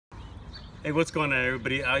Hey, what's going on,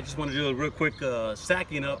 everybody? I just want to do a real quick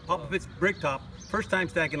stacking up. Papa Pitt's brick top, first time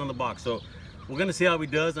stacking on the box. So we're gonna see how he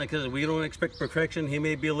does, because we don't expect perfection. He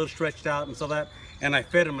may be a little stretched out and so that. And I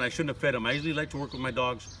fed him, and I shouldn't have fed him. I usually like to work with my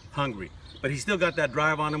dogs hungry, but he's still got that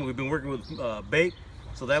drive on him. We've been working with bait,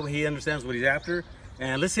 so that way he understands what he's after.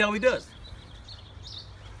 And let's see how he does.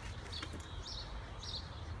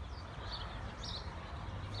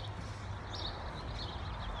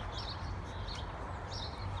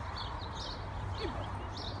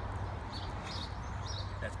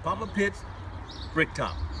 That's Papa Pitt's brick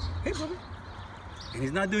top. Hey, brother. And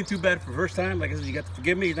he's not doing too bad for the first time. Like I said, you got to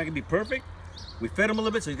forgive me. He's not gonna be perfect. We fed him a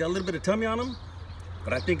little bit, so he's got a little bit of tummy on him.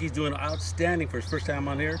 But I think he's doing outstanding for his first time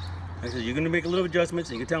on here. Like I said, you're gonna make a little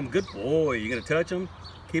adjustments, and you can tell him, good boy. You're gonna touch him,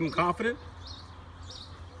 keep him confident.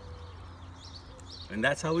 And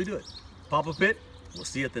that's how we do it. Papa Pitt, we'll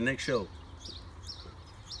see you at the next show.